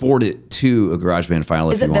you can export it to a garage band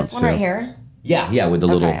file if you want to. Is it this one right here? Yeah, with the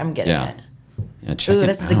little. Okay, I'm getting it. Yeah, check it out.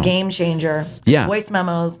 This is a game changer. Yeah. Voice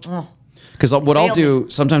memos. Because what I'll do,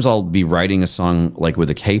 sometimes I'll be writing a song like with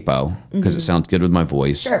a capo because it sounds good with my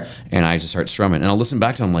voice. Sure. And I just start strumming, and I'll listen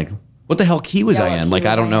back to it. I'm like, what the hell key was I in? Like,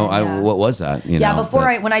 I don't know. What was that? You know,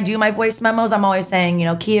 when I do my voice memos, I'm always saying,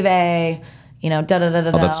 key of A, da da da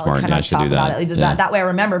da. Oh, that's smart. Yeah, I should do that. That way I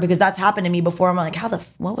remember, because that's happened to me before. I'm like,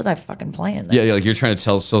 what was I fucking playing? Yeah, like you're trying to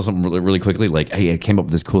tell something really, really quickly. Like, hey, I came up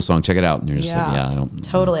with this cool song. Check it out. And you're just like, I don't.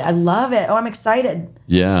 Totally. I love it. Oh, I'm excited.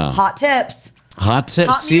 Yeah. Hot tips. Hot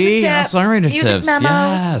tips. See? Hot songwriter tips.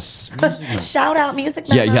 Memos. Yes. Shout out music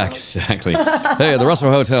memos. Yeah, exactly. Hey, the Russell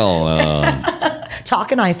Hotel.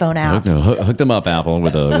 Talking iPhone apps. Hook them up, Apple,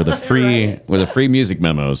 with a free music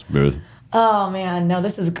memos booth. Oh man, no,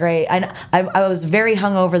 this is great. I was very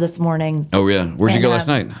hungover this morning. Oh yeah, where'd you go last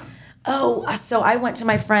night? Oh, so I went to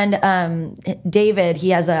my friend David.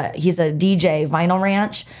 He's a DJ, Vinyl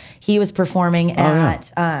Ranch. He was performing at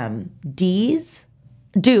Duke's.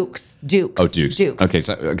 Oh, Duke's. Okay,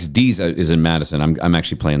 so because D's is in Madison. I'm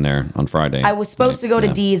actually playing there on Friday. I was supposed to go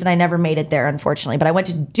to D's and I never made it there, unfortunately. But I went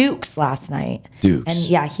to Duke's last night. Duke's. And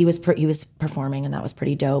yeah, he was performing, and that was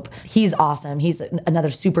pretty dope. He's awesome. He's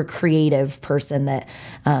another super creative person that,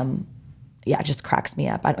 just cracks me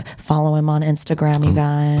up. I follow him on Instagram, you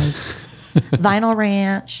guys. Vinyl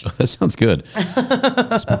Ranch. Oh, that sounds good.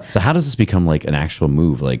 So how does this become like an actual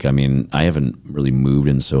move? Like, I mean, I haven't really moved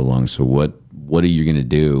in so long. So what are you going to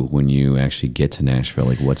do when you actually get to Nashville?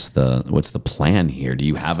 Like, what's the plan here? Do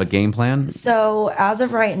you have a game plan? So as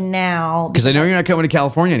of right now, because I know you're not coming to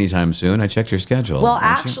California anytime soon. I checked your schedule. Well,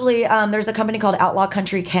 actually, there's a company called Outlaw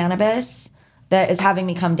Country Cannabis that is having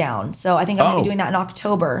me come down. So I think I'm going to be doing that in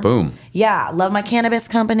October. Boom. Yeah, love my cannabis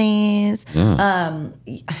companies. Yeah.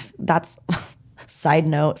 That's side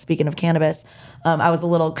note. Speaking of cannabis, I was a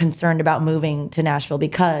little concerned about moving to Nashville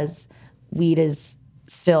because weed is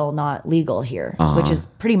still not legal here, which is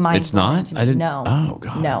pretty mind-blowing. It's not? I didn't know. Oh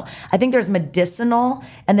god. No, I think there's medicinal,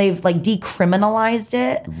 and they've like decriminalized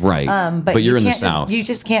it. Right. But you're in the South. You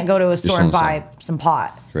just can't go to a store and buy some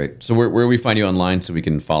pot. Great. So where do we find you online so we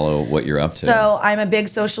can follow what you're up to? So I'm a big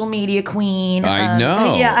social media queen. I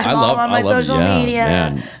know. Yeah, I'm all on my social media.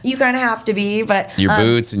 Man. You kind of have to be, but your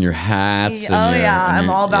boots and your hats. I'm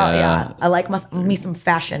all about I like me some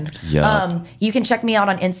fashion. Yeah. You can check me out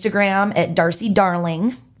on Instagram at DARCI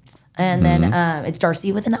Darling. And then it's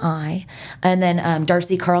Darcy with an I. And then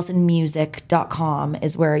DARCICarlsonmusic.com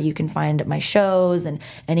is where you can find my shows and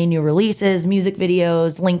any new releases, music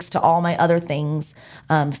videos, links to all my other things.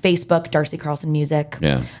 Facebook, Darcy Carlson Music.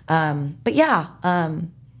 Yeah.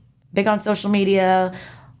 Big on social media.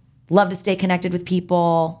 Love to stay connected with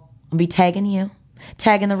people. I'll be tagging you.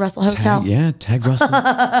 Tagging the Russell Hotel. Tag Russell.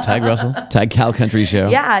 Tag Russell. Tag Cal Country Show.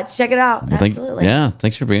 Yeah, check it out. Well, absolutely.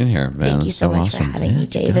 Thanks for being here, man. Thank you so much awesome. for having me,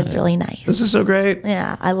 Dave. It's really nice. This is so great.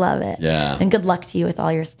 Yeah, I love it. Yeah. And good luck to you with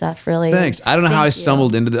all your stuff, really. Thanks. I don't know how I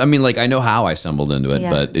stumbled into I mean, like, I know how I stumbled into it,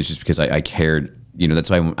 but it's just because I cared.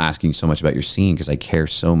 That's why I'm asking you so much about your scene, because I care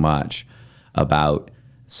so much about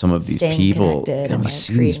some of these people. And we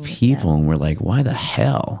see these people and we're like, why the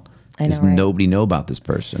hell? Does nobody know about this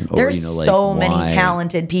person? There's so many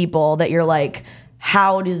talented people that you're like,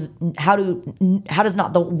 how does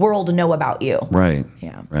not the world know about you? Right.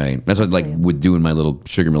 Yeah. Right. That's what with doing my little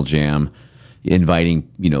Sugar Mill Jam, inviting,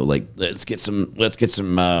 let's get some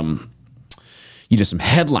some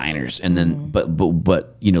headliners, and then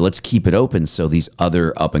but let's keep it open so these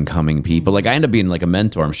other up and coming people, like I end up being like a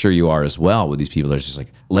mentor. I'm sure you are as well with these people. That's just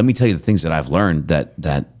like, let me tell you the things that I've learned that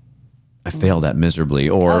I failed at miserably,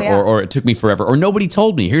 or Oh, yeah. or it took me forever, or nobody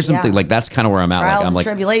told me. Here's something like that's kind of where I'm at. Trials Like I'm and like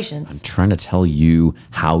tribulations. I'm trying to tell you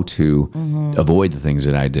how to avoid the things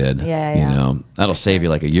that I did. Yeah, you yeah. know, that'll save you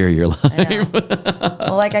like a year of your life.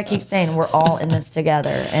 Well, like I keep saying, we're all in this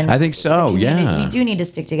together, and I think so. the community, Yeah, we do need to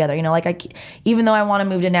stick together. You know, like even though I want to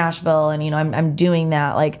move to Nashville, and you know, I'm doing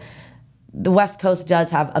that. Like the West Coast does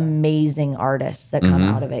have amazing artists that come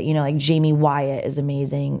out of it. You know, like Jamie Wyatt is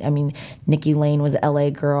amazing. I mean, Nikki Lane was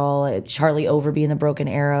LA girl. Charlie Overby and the Broken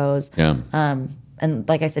Arrows. yeah. And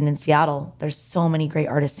like I said, in Seattle, there's so many great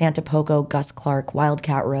artists. Santa Poco, Gus Clark,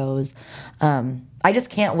 Wildcat Rose. I just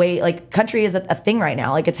can't wait. Like country is a thing right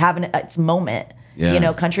now. Like it's having its moment. Yeah. You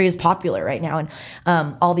know, country is popular right now.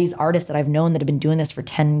 And all these artists that I've known that have been doing this for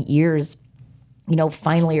 10 years, you know,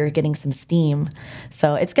 finally are getting some steam.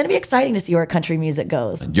 So it's going to be exciting to see where country music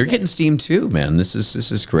goes. You're getting steam too, man. This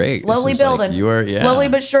is great. Slowly This is building. Like you are, yeah. Slowly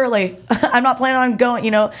but surely. I'm not planning on going,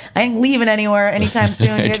 you know, I ain't leaving anywhere anytime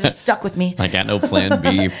soon. You guys are stuck with me. I got no plan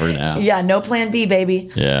B for now. Yeah, no plan B,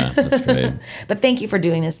 baby. Yeah, that's great. But thank you for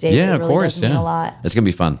doing this, Dave. Yeah, It of really course. does mean Yeah, a lot. it's gonna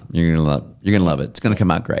be fun. You're gonna love it. It's gonna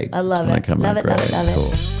come out great. I love it's it. Come Love out it, love great. it, love it.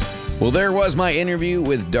 Cool. Well, there was my interview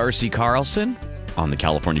with Darci CARLSON on the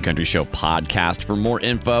California Country Show podcast. For more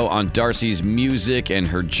info on Darci's music and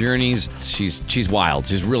her journeys, she's wild.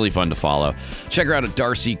 She's really fun to follow. Check her out at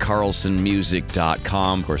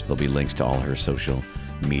DARCICARLSONmusic.com. Of course, there'll be links to all her social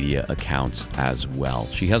media accounts as well.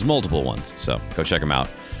 She has multiple ones, so go check them out.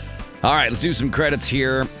 All right, let's do some credits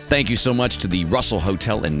here. Thank you so much to the Russell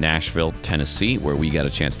Hotel in Nashville, Tennessee, where we got a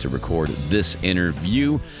chance to record this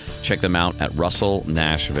interview. Check them out at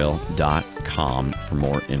russellnashville.com for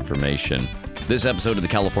more information. This episode of the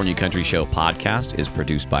California Country Show podcast is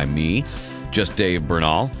produced by me, just Dave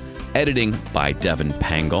Bernal, editing by Devin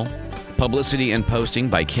Pangle, publicity and posting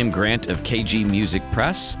by Kim Grant of KG Music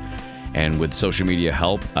Press, and with social media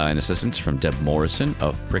help and assistance from Deb Morrison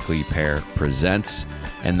of Prickly Pear Presents.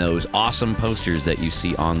 And those awesome posters that you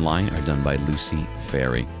see online are done by Lucy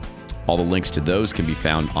Ferry. All the links to those can be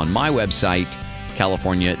found on my website,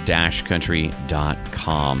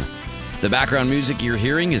 california-country.com. The background music you're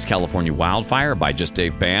hearing is California Wildfire by Just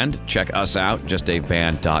Dave Band. Check us out,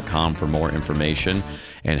 justdaveband.com, for more information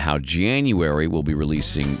and how January will be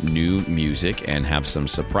releasing new music and have some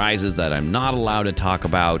surprises that I'm not allowed to talk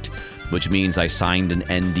about, which means I signed an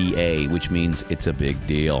NDA, which means it's a big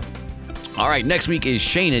deal. All right, next week is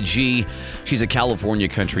Shayna G. She's a California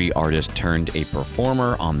country artist turned a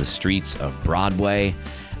performer on the streets of Broadway,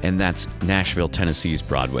 and that's Nashville, Tennessee's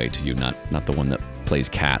Broadway to you, not the one that plays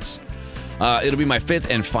Cats. It'll be my fifth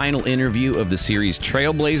and final interview of the series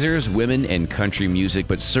Trailblazers, Women and Country Music,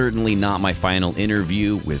 but certainly not my final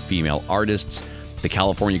interview with female artists. The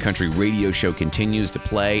California Country Radio Show continues to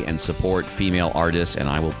play and support female artists, and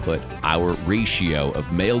I will put our ratio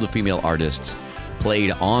of male to female artists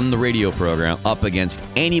played on the radio program up against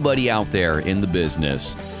anybody out there in the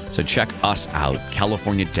business. So check us out,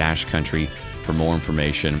 California-Country, for more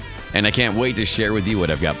information. And I can't wait to share with you what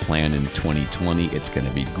I've got planned in 2020. It's going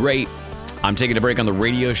to be great. I'm taking a break on the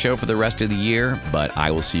radio show for the rest of the year, but I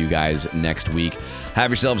will see you guys next week. Have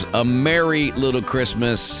yourselves a merry little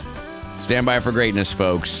Christmas. Stand by for greatness,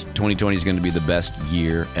 folks. 2020 is going to be the best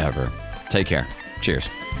year ever. Take care. Cheers.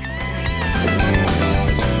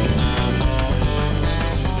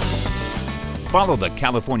 Follow the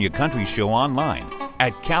California Country Show online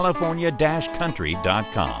at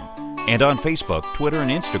california-country.com and on Facebook, Twitter, and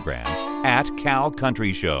Instagram at Cal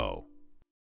Country Show.